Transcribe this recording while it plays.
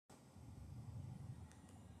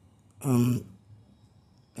Um,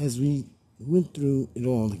 as we went through it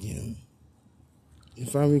all again,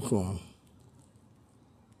 if I recall,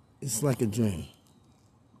 it's like a dream.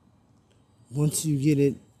 Once you get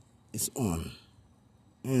it, it's on.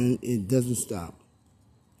 And it doesn't stop.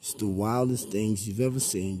 It's the wildest things you've ever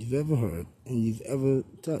seen, you've ever heard, and you've ever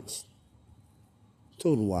touched.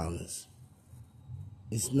 Total wildness.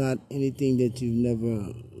 It's not anything that you've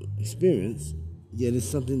never experienced, yet it's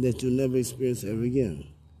something that you'll never experience ever again.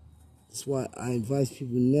 That's why I advise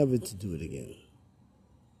people never to do it again.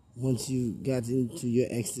 Once you got into your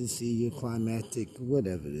ecstasy, your climactic,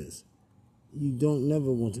 whatever it is, you don't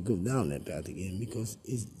never want to go down that path again because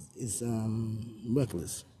it's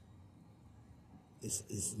reckless.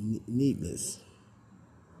 It's needless.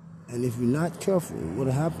 And if you're not careful,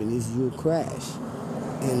 what'll happen is you'll crash.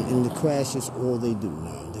 And the crash is all they do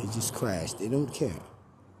now. They just crash. They don't care.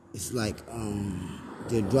 It's like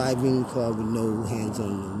they're driving a car with no hands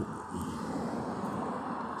on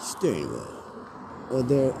the steering wheel. Or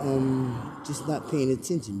they're just not paying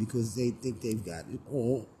attention because they think they've got it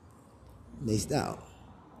all laced out.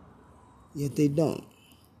 Yet they don't.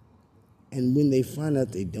 And when they find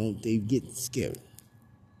out they don't, they get scared.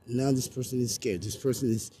 Now this person is scared. This person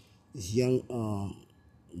is this young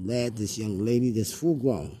lad, this young lady that's full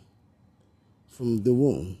grown from the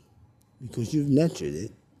womb because you've nurtured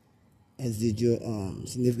it, as did your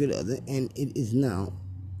significant other, and it is now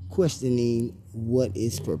questioning what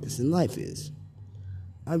its purpose in life is.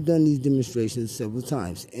 I've done these demonstrations several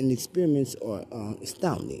times, and the experiments are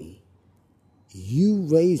astounding. You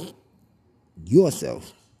raised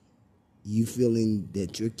yourself, you feeling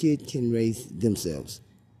that your kid can raise themselves.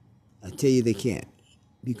 I tell you they can't.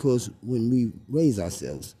 Because when we raise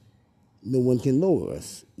ourselves, no one can lower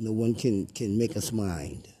us. No one can make us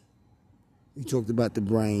mind. We talked about the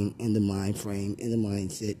brain and the mind frame and the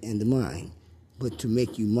mindset and the mind. But to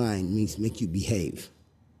make you mind means make you behave.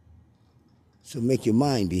 So make your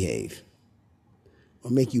mind behave.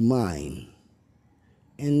 Or make you mind.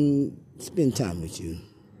 And spend time with you.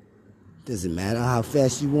 Doesn't matter how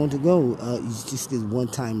fast you want to go. It's just this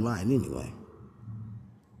one-time ride anyway.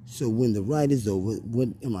 So when the ride is over, what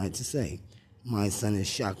am I to say? My son has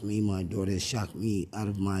shocked me. My daughter has shocked me out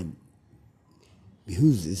of my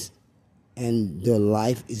behoozes. And their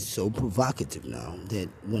life is so provocative now that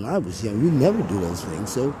when I was young, we never do those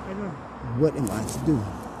things. So what am I to do?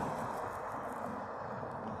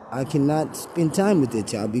 I cannot spend time with that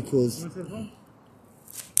child because